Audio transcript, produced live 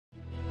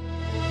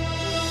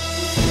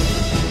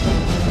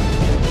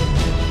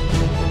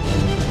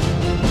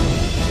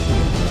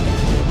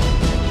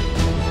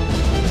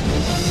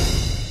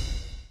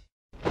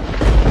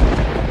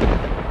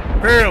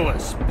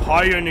fearless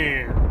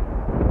pioneer.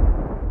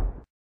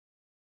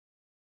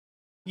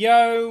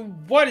 Yo,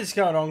 what is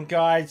going on,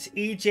 guys?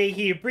 EJ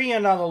here, bringing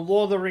another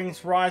Lord of the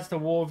Rings Rise to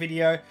War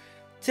video.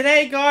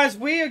 Today, guys,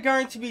 we are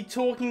going to be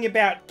talking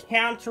about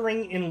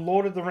countering in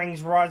Lord of the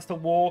Rings Rise to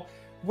War,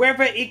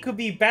 whether it could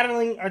be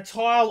battling a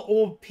tile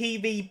or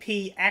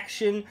PvP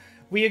action.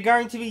 We are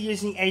going to be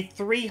using a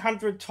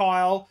 300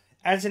 tile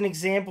as an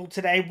example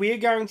today. We are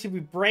going to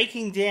be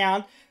breaking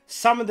down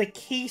some of the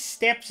key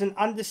steps and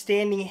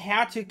understanding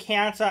how to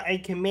counter a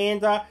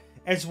commander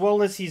as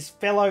well as his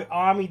fellow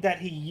army that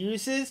he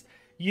uses,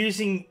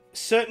 using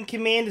certain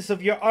commanders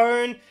of your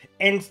own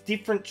and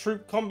different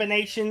troop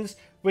combinations.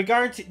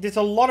 There's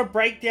a lot of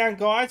breakdown,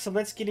 guys, so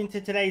let's get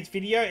into today's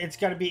video. It's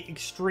going to be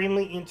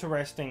extremely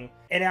interesting.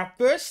 And our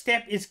first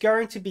step is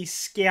going to be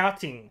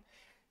scouting.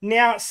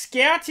 Now,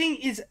 scouting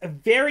is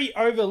very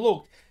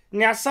overlooked.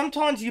 Now,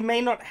 sometimes you may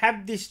not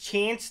have this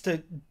chance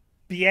to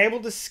be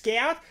able to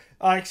scout,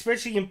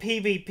 especially in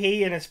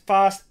PvP and its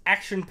fast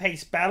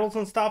action-paced battles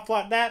and stuff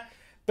like that.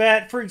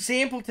 But, for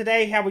example,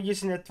 today, how we're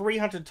using a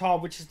 300 tile,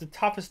 which is the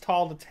toughest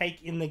tile to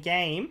take in the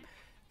game,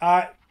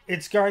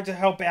 it's going to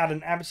help out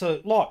an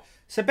absolute lot.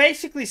 So,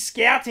 basically,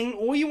 scouting,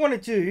 all you want to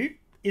do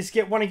is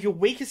get one of your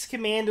weakest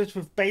commanders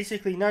with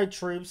basically no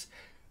troops.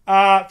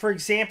 For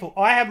example,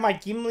 I have my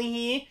Gimli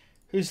here,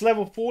 who's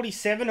level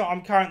 47.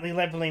 I'm currently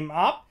leveling him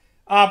up.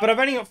 But I've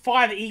only got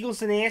 5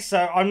 eagles in there,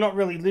 so I'm not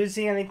really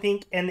losing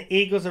anything, and the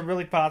eagles are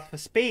really fast for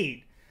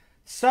speed.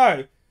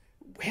 So,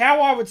 how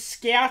I would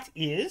scout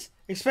is,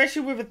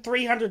 especially with a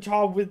 300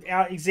 tile with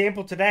our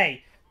example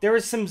today, there are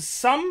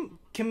some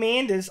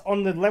commanders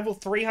on the level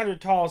 300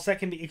 tiles that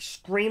can be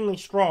extremely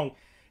strong.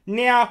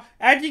 Now,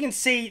 as you can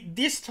see,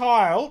 this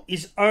tile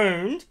is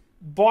owned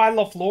by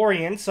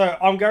Lothlorien, so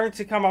I'm going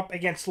to come up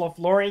against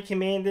Lothlorien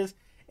commanders.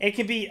 It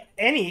can be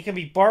any, it can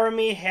be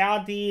Boromir,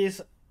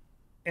 Haldirs,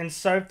 and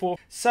so forth.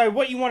 So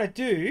what you want to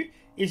do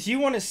is you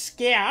want to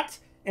scout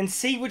and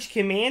see which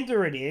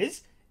commander it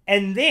is,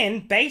 and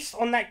then based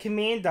on that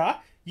commander,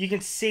 you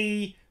can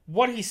see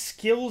what his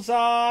skills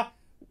are,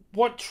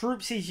 what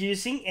troops he's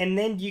using, and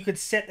then you could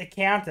set the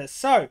counter.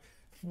 So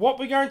what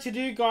we're going to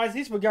do, guys,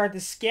 is we're going to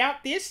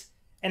scout this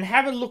and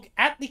have a look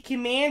at the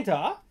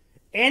commander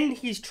and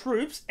his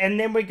troops, and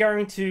then we're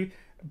going to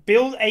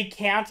build a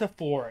counter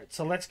for it.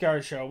 So let's go,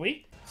 shall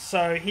we?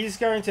 So he's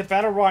going to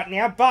battle right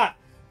now, but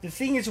the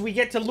thing is we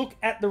get to look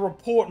at the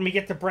report and we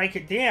get to break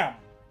it down.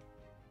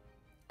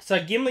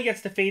 So Gimli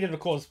gets defeated, of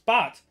course,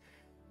 but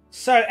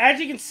so as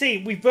you can see,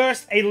 we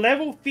versed a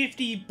level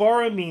 50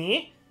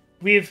 Boromir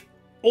with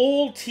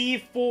all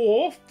tier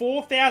 4,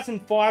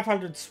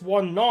 4,500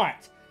 Swan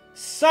Knights.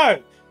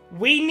 So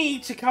we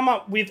need to come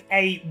up with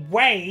a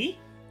way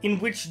in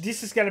which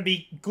this is going to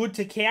be good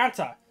to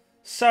counter.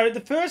 So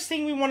the first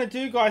thing we want to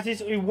do, guys,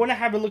 is we want to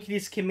have a look at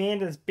his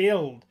commander's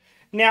build.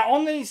 Now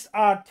on these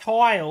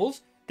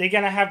tiles, they're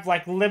going to have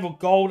like level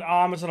gold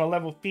armors on a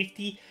level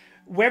 50.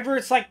 Whether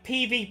it's like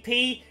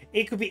PvP,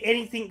 it could be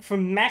anything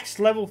from max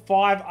level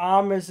 5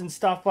 armors and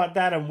stuff like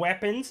that and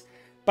weapons.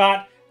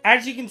 But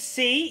as you can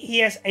see, he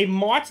has a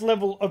might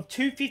level of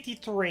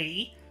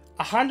 253,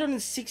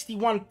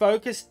 161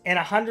 focus, and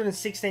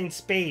 116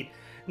 speed.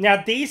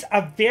 Now, these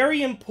are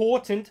very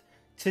important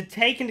to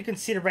take into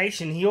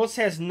consideration. He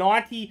also has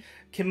 90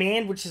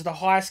 command, which is the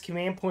highest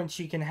command points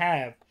you can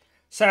have.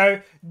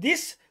 So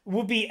this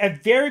will be a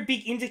very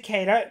big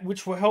indicator,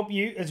 which will help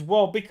you as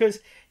well, because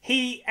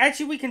he, as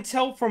we can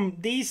tell from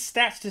these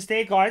stats just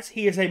there, guys,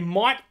 he is a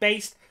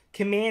might-based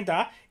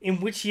commander in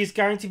which he is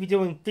going to be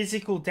doing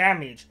physical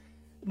damage.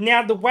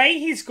 Now, the way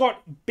he's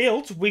got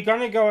built, we're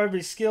going to go over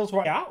his skills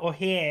right now, or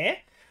here,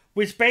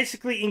 which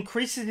basically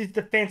increases his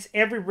defense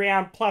every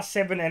round plus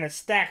 7 and a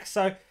stack.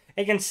 So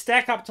it can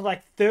stack up to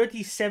like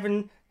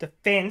 37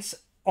 defense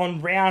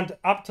on round,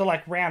 up to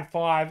like round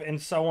 5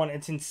 and so on.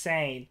 It's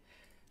insane.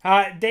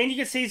 Then you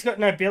can see he's got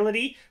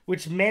nobility,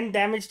 which men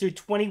damage do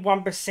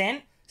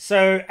 21%.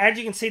 So as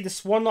you can see, the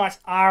Swan Knights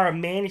are a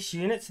manish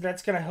unit, so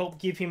that's going to help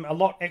give him a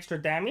lot extra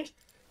damage.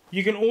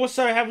 You can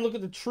also have a look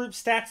at the troop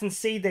stats and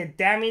see their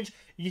damage.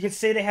 You can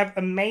see they have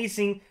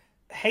amazing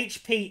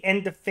HP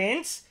and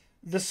defense.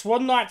 The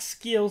Swan Knight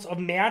skills are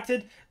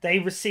mounted. They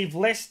receive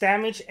less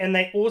damage, and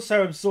they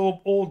also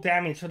absorb all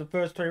damage for the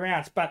first 3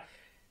 rounds. But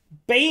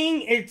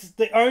being it's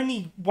the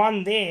only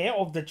one there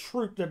of the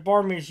troop that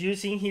Boromir is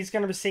using, he's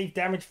going to receive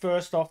damage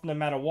first off no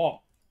matter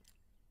what.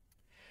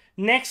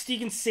 Next, you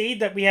can see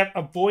that we have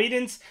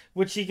Avoidance,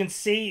 which you can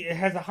see it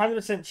has a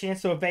 100%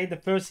 chance to evade the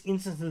first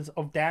instances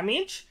of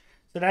damage.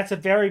 So that's a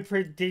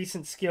pretty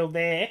decent skill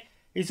there.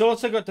 He's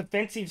also got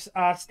Defensive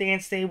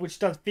Stance there, which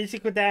does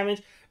physical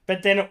damage,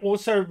 but then it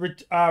also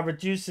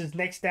reduces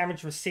next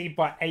damage received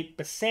by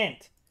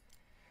 8%.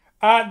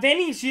 Then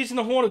he's using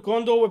the Horn of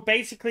Gondor, which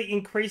basically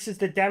increases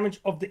the damage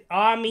of the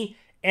army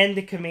and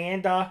the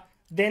commander.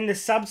 Then the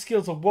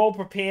sub-skills are Well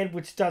Prepared,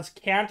 which does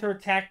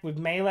counter-attack with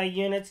melee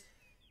units,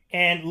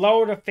 and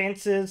Lower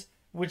Defenses,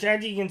 which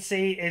as you can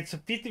see, it's a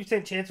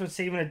 50% chance of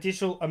receiving an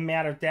additional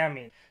amount of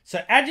damage.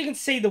 So as you can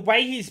see, the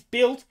way he's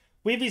built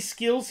with his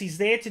skills, he's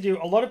there to do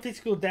a lot of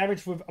physical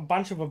damage with a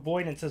bunch of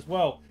avoidance as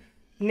well.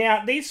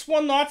 Now, these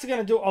Swan Knights are going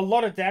to do a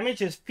lot of damage.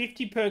 There's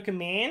 50 per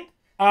command.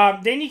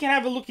 Then you can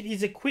have a look at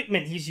his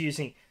equipment he's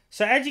using.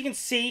 So as you can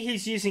see,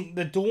 he's using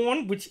the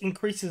Dawn, which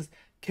increases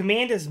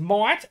Commander's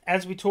might,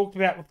 as we talked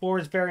about before,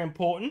 is very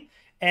important.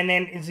 And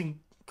then is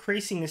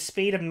increasing the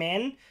speed of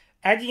men.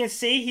 As you can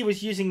see, he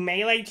was using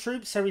melee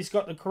troops, so he's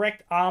got the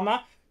correct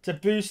armor to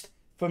boost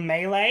for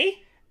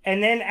melee.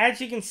 And then,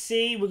 as you can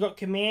see, we've got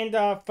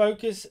Commander,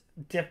 Focus,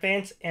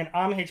 Defense, and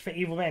Armor Hedge for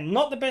Evil Men.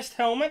 Not the best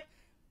helmet,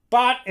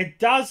 but it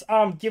does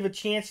give a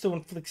chance to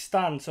inflict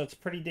stun, so it's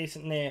pretty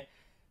decent there.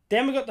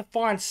 Then we've got the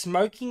Fine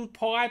Smoking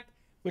Pipe,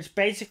 which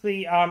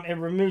basically it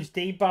removes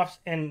debuffs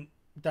and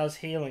does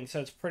healing, so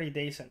it's pretty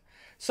decent.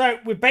 So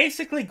we've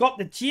basically got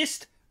the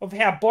gist of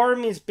how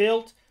Boromir is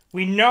built.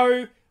 We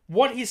know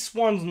what his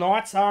Swan's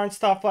Knights are and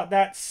stuff like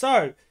that.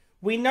 So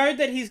we know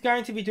that he's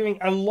going to be doing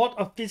a lot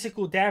of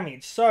physical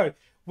damage. So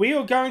we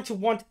are going to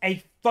want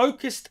a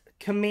focused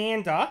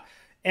commander,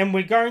 and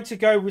we're going to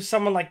go with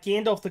someone like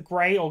Gandalf the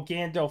Grey or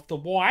Gandalf the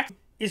White.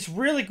 It's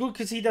really good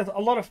because he does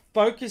a lot of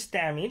focus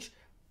damage,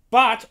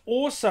 but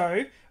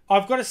also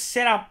I've got a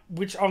setup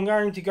which I'm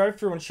going to go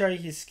through and show you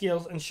his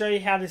skills and show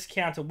you how this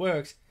counter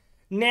works.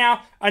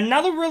 Now,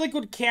 another really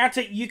good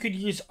counter, you could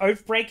use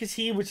Oathbreakers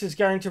here, which is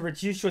going to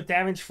reduce your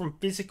damage from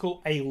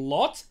physical a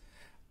lot,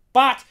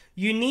 but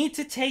you need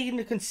to take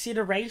into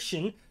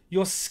consideration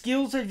your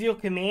skills of your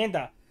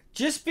commander.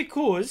 Just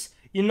because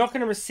you're not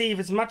going to receive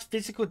as much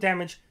physical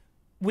damage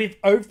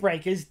with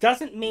Oathbreakers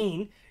doesn't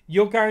mean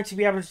you're going to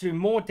be able to do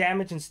more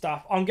damage and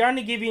stuff. I'm going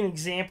to give you an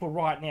example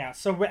right now.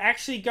 So we're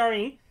actually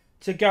going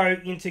to go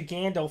into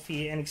Gandalf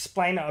here and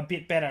explain it a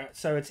bit better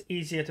so it's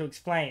easier to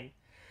explain.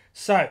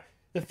 So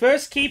the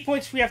first key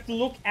points we have to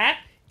look at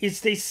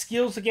is these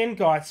skills again,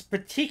 guys.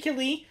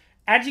 Particularly,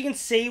 as you can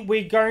see,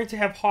 we're going to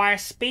have higher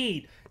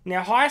speed.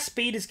 Now, higher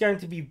speed is going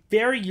to be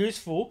very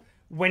useful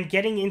when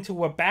getting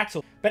into a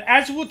battle. But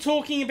as we're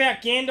talking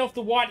about Gandalf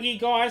the White here,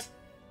 guys,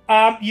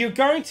 you're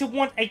going to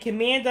want a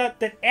commander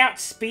that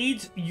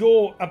outspeeds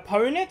your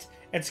opponent.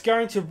 It's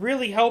going to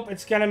really help.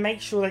 It's going to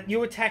make sure that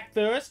you attack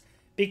first,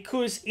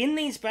 because in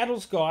these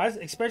battles, guys,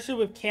 especially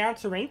with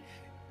countering,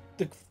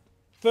 the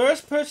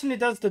first person who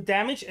does the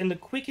damage, and the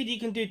quicker you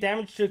can do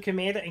damage to a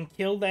commander and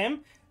kill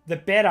them, the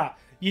better.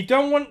 You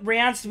don't want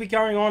rounds to be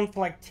going on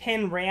for like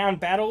 10 round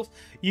battles.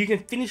 You can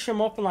finish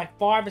them off in like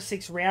 5 or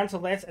 6 rounds or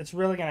less. It's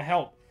really going to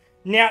help.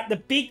 Now, the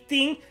big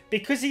thing,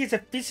 because he is a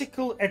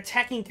physical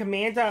attacking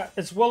commander,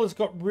 as well as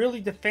got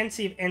really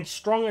defensive and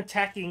strong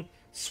attacking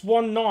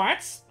Swan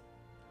Knights,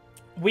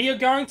 we are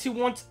going to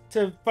want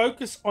to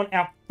focus on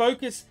our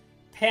focus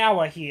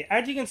power here.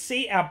 As you can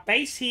see, our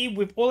base here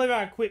with all of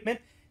our equipment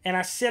and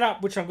our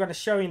setup, which I'm going to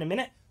show you in a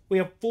minute, we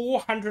have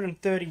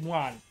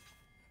 431.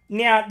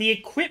 Now, the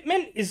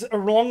equipment is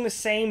along the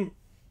same.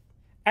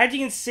 As you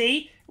can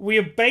see, we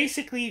are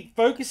basically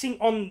focusing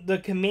on the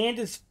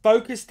commander's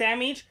focus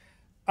damage,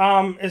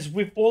 as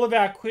with all of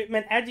our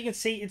equipment. As you can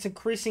see, it's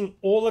increasing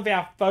all of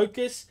our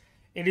focus.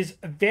 It is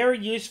very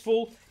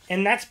useful,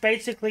 and that's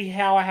basically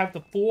how I have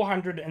the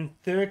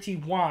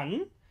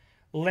 431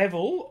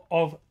 level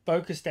of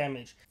focus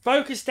damage.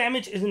 Focus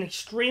damage is an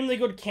extremely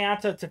good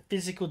counter to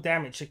physical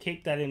damage, so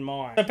keep that in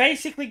mind. So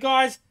basically,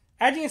 guys,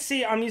 as you can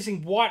see, I'm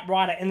using White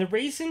Rider, and the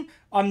reason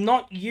I'm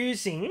not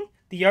using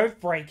the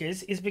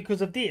Oathbreakers is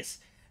because of this.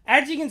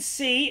 As you can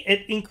see,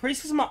 it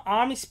increases my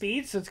army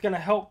speed, so it's going to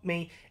help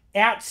me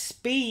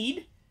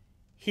outspeed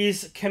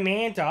his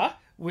commander,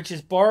 which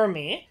is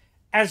Boromir,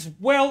 as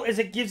well as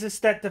it gives us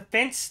that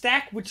defense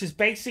stack, which is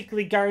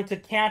basically going to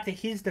counter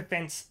his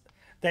defense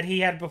that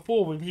he had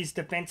before with his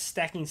defense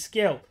stacking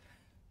skill.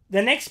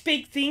 The next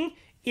big thing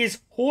is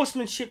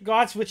horsemanship,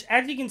 guys, which,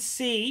 as you can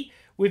see,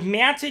 with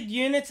mounted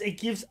units, it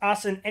gives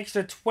us an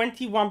extra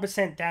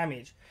 21%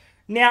 damage.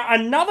 Now,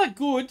 another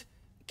good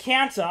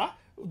counter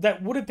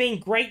that would have been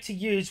great to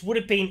use would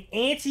have been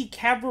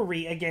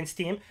anti-cavalry against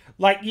him,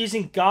 like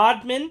using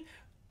guardmen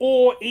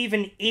or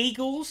even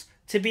eagles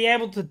to be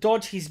able to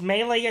dodge his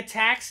melee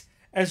attacks,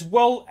 as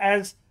well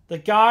as the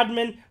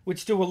guardmen,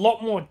 which do a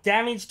lot more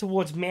damage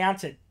towards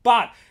mounted.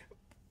 But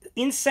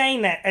in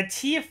saying that, a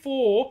tier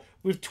 4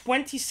 with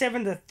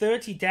 27 to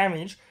 30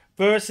 damage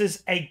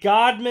versus a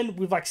guardman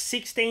with like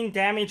 16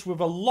 damage with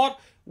a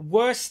lot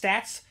worse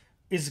stats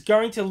is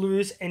going to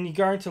lose, and you're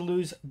going to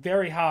lose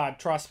very hard,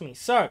 trust me.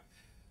 So,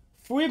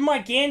 with my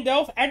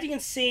Gandalf, as you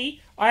can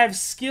see, I have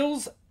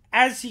skills.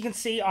 As you can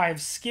see, I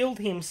have skilled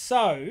him,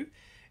 so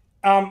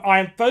I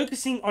am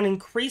focusing on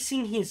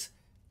increasing his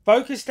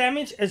focus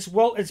damage as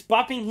well as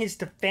buffing his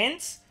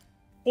defense.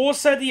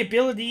 Also, the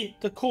ability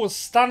to cause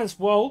stun as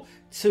well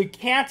to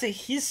counter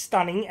his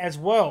stunning as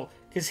well,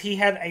 because he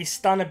had a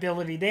stun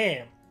ability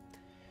there.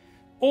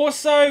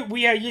 Also,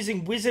 we are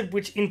using Wizard,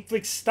 which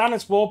inflicts stun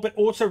as well, but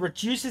also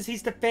reduces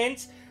his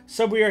defense.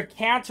 So we are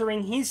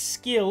countering his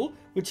skill,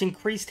 which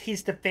increased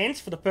his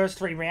defense for the first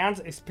 3 rounds,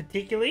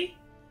 particularly.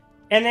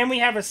 And then we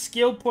have a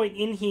skill point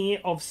in here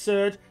of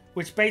Surge,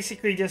 which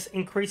basically just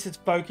increases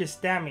focus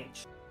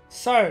damage.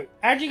 So,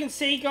 as you can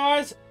see,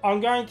 guys, I'm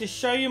going to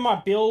show you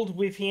my build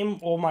with him,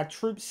 or my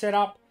troop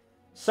setup.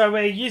 So,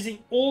 we're using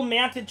all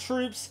mounted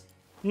troops.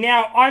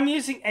 Now, I'm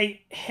using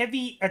a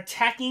heavy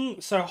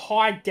attacking, so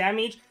high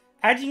damage.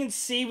 As you can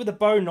see with the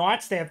Bow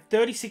Knights, they have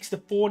 36 to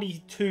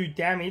 42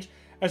 damage,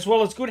 as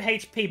well as good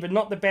HP, but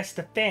not the best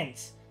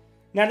defense.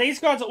 Now, these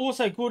guys are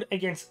also good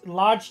against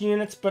large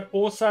units, but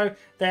also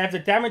they have the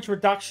damage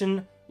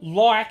reduction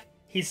like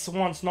his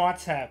SWAN's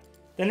Knights have.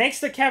 The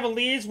next are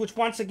Cavaliers, which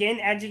once again,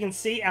 as you can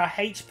see, our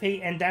HP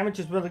and damage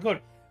is really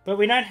good, but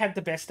we don't have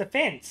the best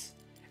defense.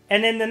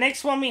 And then the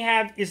next one we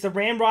have is the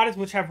Ram Riders,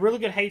 which have really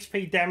good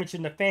HP, damage,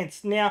 and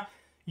defense. Now,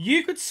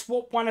 you could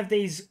swap one of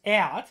these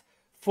out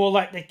for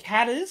like the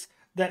Catters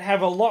that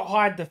have a lot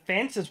higher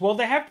defense as well.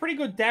 They have pretty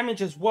good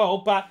damage as well,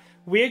 but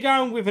we're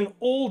going with an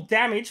all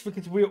damage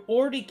because we're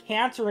already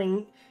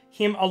countering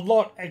him a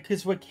lot,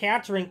 because we're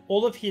countering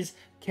all of his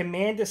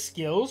commander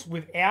skills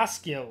with our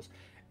skills.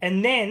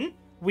 And then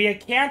we are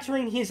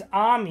countering his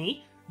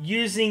army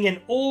using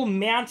an all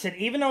mounted,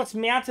 even though it's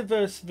mounted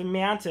versus the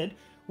mounted,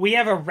 we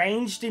have a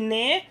ranged in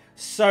there.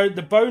 So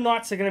the Bow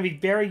Knights are going to be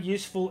very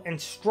useful and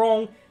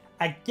strong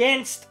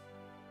against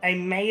a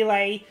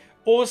melee.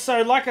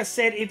 Also, like I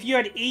said, if you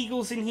had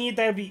Eagles in here,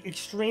 they would be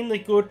extremely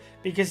good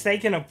because they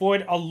can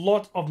avoid a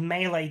lot of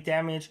melee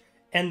damage.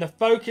 And the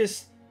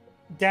focus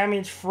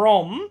damage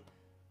from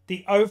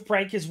the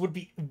Oathbreakers would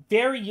be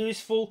very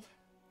useful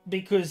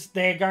because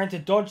they're going to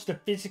dodge the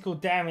physical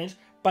damage,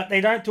 but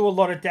they don't do a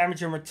lot of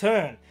damage in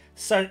return.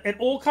 So it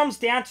all comes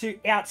down to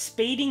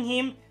outspeeding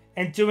him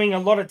and doing a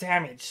lot of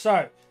damage.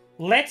 So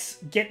let's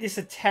get this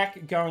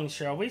attack going,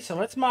 shall we? So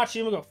let's march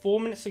in. We've got 4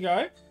 minutes to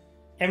go.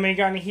 And we're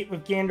going to hit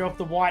with Gandalf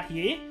the White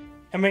here.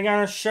 And we're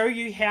going to show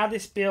you how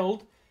this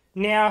build.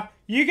 Now,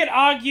 you could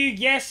argue,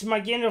 yes,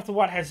 my Gandalf the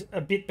White has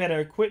a bit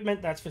better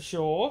equipment, that's for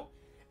sure.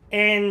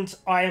 And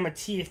I am a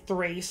tier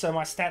 3, so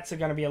my stats are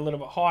going to be a little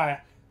bit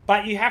higher.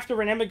 But you have to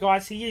remember,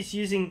 guys, he is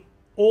using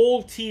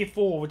all tier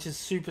 4, which is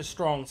super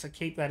strong. So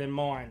keep that in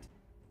mind.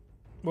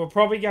 We're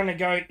probably going to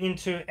go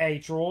into a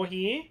draw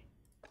here.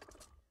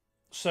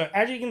 So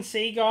as you can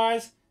see,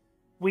 guys,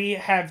 we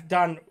have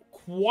done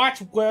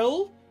quite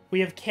well. We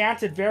have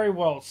countered very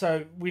well.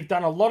 So we've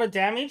done a lot of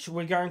damage.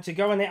 We're going to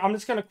go in there. I'm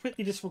just going to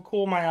quickly just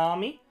recall my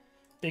army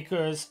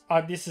because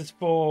this is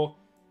for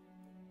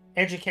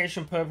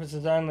education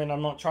purposes only and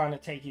I'm not trying to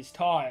take his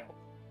tile.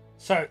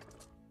 So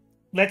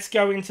let's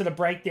go into the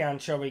breakdown,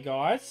 shall we,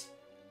 guys?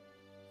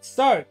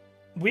 So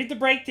with the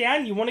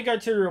breakdown, you want to go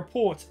to the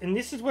reports, and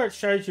this is where it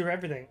shows you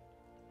everything.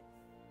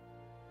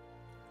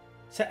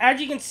 So as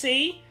you can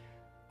see,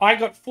 I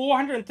got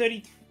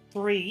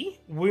 433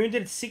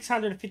 wounded,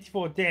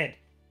 654 dead.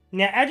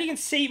 Now, as you can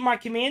see, my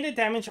commander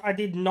damage, I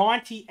did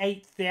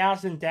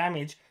 98,000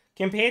 damage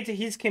compared to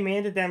his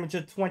commander damage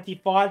of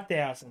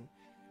 25,000.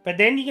 But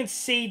then you can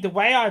see the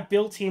way I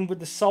built him with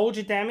the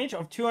soldier damage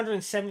of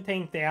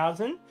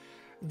 217,000.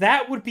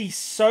 That would be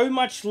so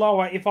much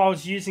lower if I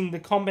was using the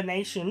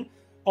combination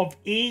of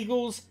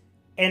Eagles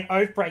and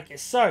Oathbreakers.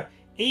 So,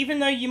 even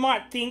though you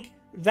might think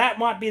that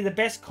might be the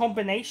best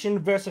combination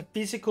versus a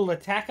physical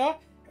attacker,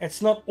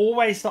 it's not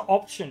always the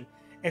option.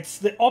 It's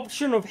the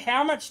option of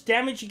how much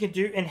damage you can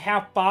do and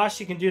how fast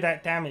you can do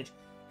that damage.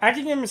 As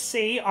you can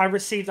see, I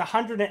received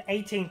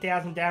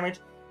 118,000 damage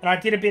and I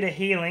did a bit of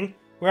healing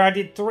where I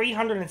did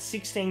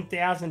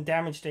 316,000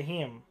 damage to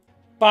him.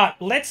 But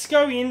let's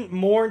go in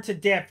more into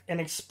depth and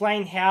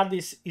explain how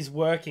this is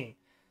working.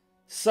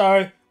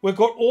 So we've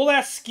got all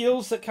our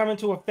skills that come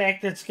into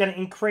effect that's going to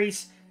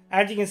increase.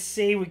 As you can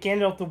see with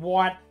Gandalf the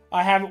White,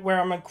 I have it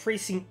where I'm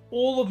increasing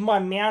all of my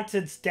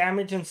mounted's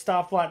damage and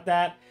stuff like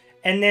that.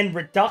 And then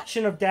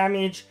reduction of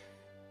damage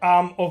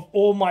of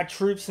all my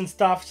troops and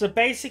stuff. So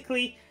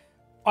basically,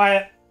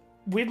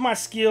 with my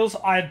skills,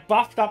 I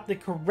buffed up the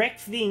correct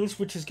things,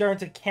 which is going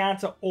to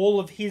counter all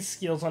of his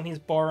skills on his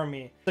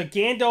Boromir. So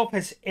Gandalf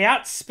has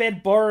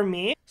outsped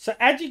Boromir. So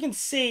as you can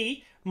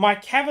see, my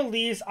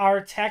Cavaliers are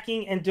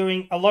attacking and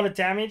doing a lot of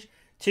damage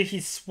to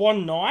his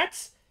SWAN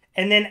Knights.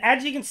 And then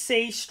as you can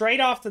see,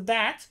 straight after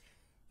that,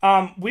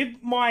 with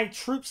my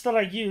troops that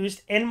I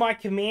used and my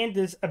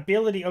commander's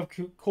ability of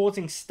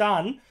causing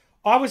stun,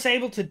 I was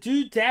able to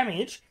do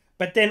damage,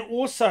 but then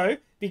also,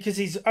 because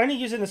he's only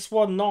using a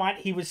SWAN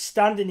Knight, he was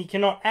stunned and he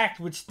cannot act,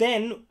 which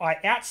then I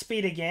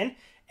outspeed again,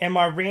 and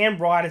my Ram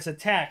Riders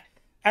attack.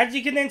 As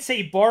you can then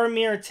see,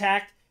 Boromir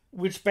attacked,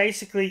 which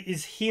basically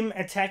is him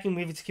attacking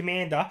with his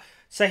commander.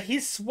 So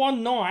his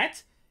SWAN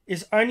Knight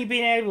is only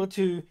being able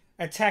to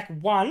attack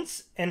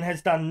once and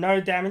has done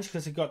no damage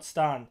because it got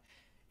stunned.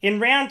 In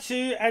round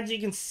 2, as you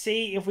can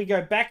see, if we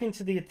go back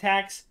into the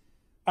attacks,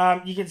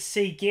 you can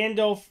see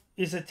Gandalf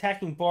is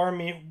attacking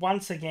Boromir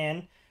once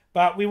again.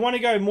 But we want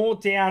to go more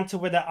down to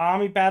where the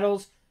army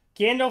battles.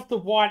 Gandalf the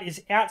White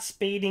is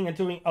outspeeding and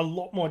doing a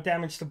lot more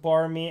damage to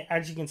Boromir,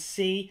 as you can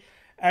see.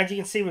 As you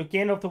can see, with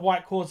Gandalf the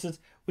White causes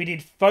We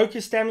did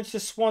focus damage to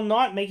Swan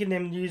Knight, making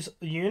them use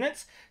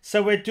units.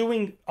 So we're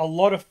doing a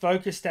lot of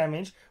focus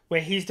damage,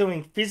 where he's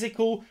doing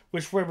physical,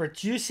 which we're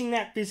reducing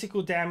that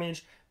physical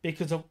damage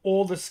because of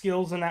all the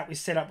skills and that we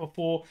set up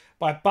before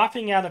by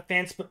buffing our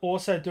defense, but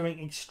also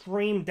doing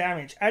extreme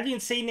damage. As you can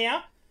see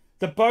now,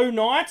 the Bow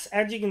Knights,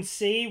 as you can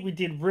see, we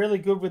did really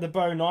good with the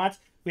Bow Knights.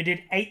 We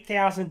did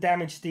 8,000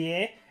 damage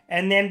there.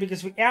 And then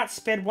because we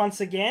outsped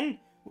once again,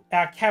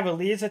 our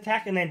Cavaliers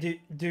attack and then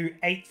do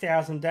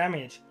 8,000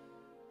 damage.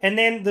 And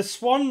then the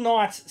Swan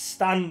Knight's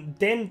stun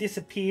then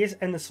disappears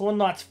and the Swan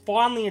Knights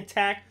finally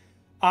attack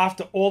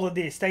after all of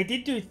this. They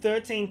did do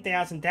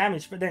 13,000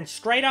 damage, but then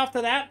straight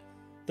after that,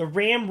 the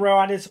Ram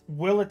Riders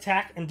will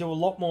attack and do a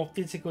lot more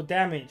physical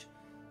damage.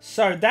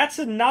 So that's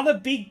another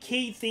big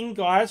key thing,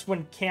 guys,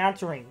 when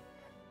countering.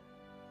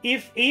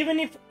 Even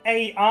if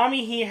a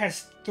army here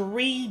has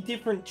 3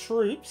 different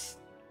troops,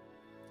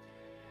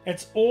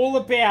 it's all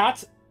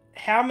about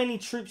how many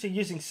troops you're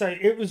using. So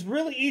it was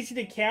really easy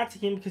to counter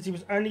him because he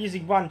was only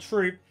using 1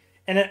 troop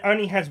and it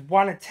only has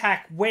 1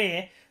 attack,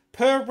 where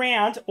per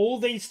round all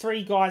these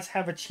 3 guys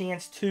have a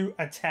chance to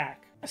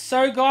attack.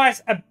 So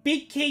guys, a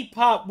big key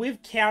part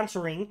with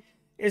countering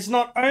is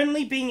not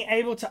only being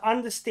able to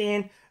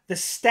understand the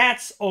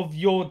stats of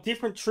your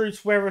different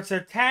troops, whether it's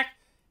attack,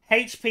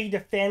 HP,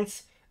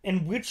 defense,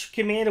 and which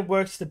commander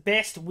works the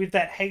best with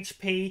that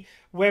HP,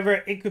 whether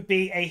it could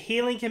be a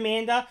healing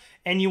commander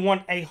and you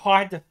want a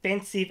high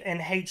defensive and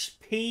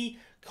HP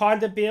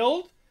kind of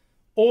build,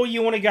 or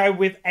you want to go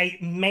with a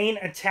main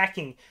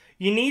attacking.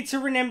 You need to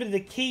remember the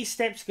key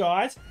steps,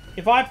 guys.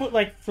 If I put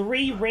like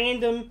 3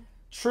 random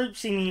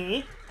troops in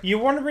here, you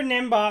want to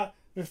remember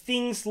the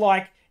things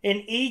like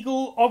an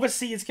eagle.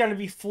 Obviously it's going to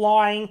be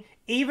flying.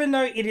 Even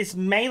though it is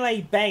melee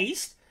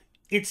based,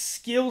 its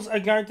skills are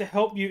going to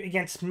help you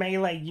against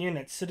melee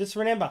units. So just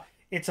remember,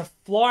 it's a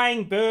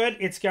flying bird.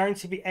 It's going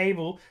to be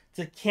able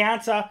to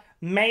counter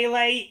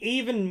melee,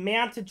 even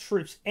mounted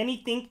troops,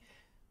 anything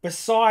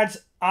besides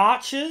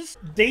archers.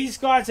 These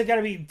guys are going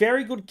to be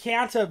very good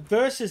counter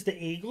versus the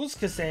eagles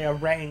because they are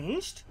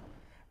ranged.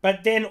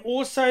 But then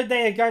also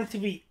they are going to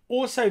be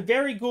also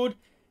very good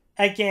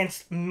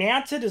against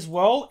mounted as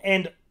well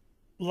and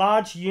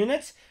large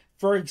units.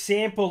 For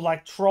example,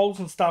 like trolls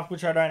and stuff,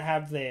 which I don't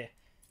have there.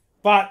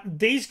 But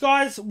these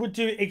guys would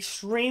do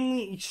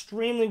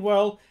extremely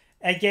well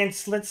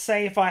against, let's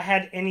say, if I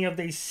had any of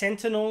these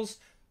sentinels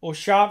or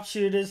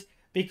sharpshooters,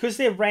 because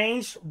they're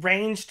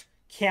ranged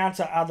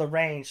counter other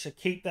range. So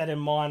keep that in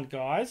mind,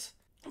 guys.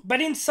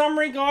 But in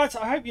summary, guys,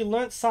 I hope you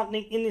learnt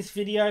something in this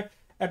video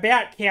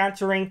about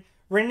countering.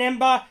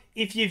 Remember,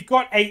 if you've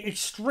got an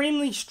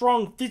extremely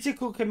strong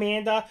physical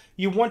commander,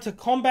 you want to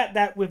combat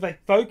that with a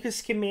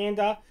focus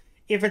commander.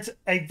 If it's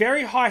a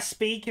very high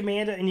speed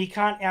commander and you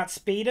can't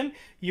outspeed him,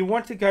 you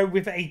want to go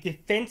with a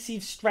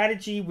defensive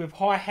strategy with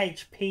high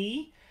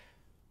HP.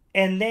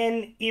 And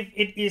then if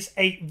it is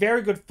a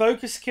very good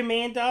focus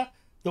commander,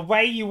 the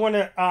way you want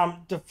to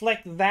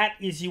deflect that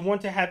is you want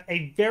to have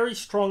a very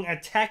strong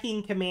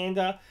attacking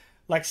commander,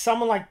 like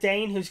someone like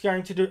Dane, who's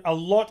going to do a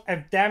lot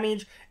of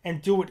damage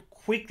and do it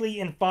quickly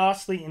and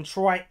fastly and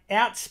try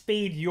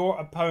outspeed your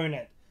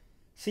opponent.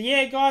 So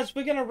yeah, guys,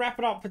 we're going to wrap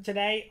it up for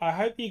today. I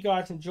hope you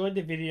guys enjoyed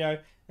the video.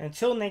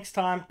 Until next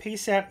time,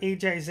 peace out,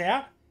 EJ's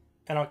out,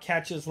 and I'll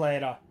catch yous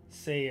later.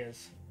 See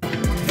yous.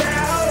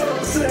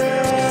 Thousands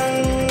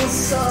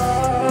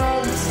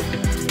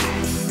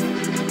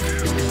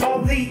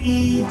of the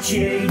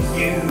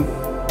EJU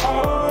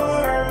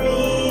army,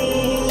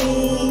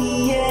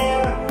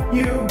 yeah,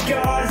 you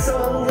guys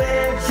are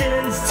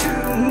legends to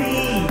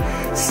me,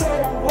 so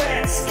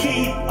let's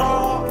keep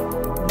up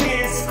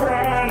this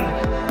grind.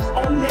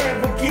 I'll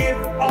never give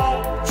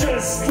up,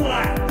 just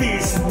like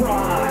this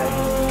rhyme.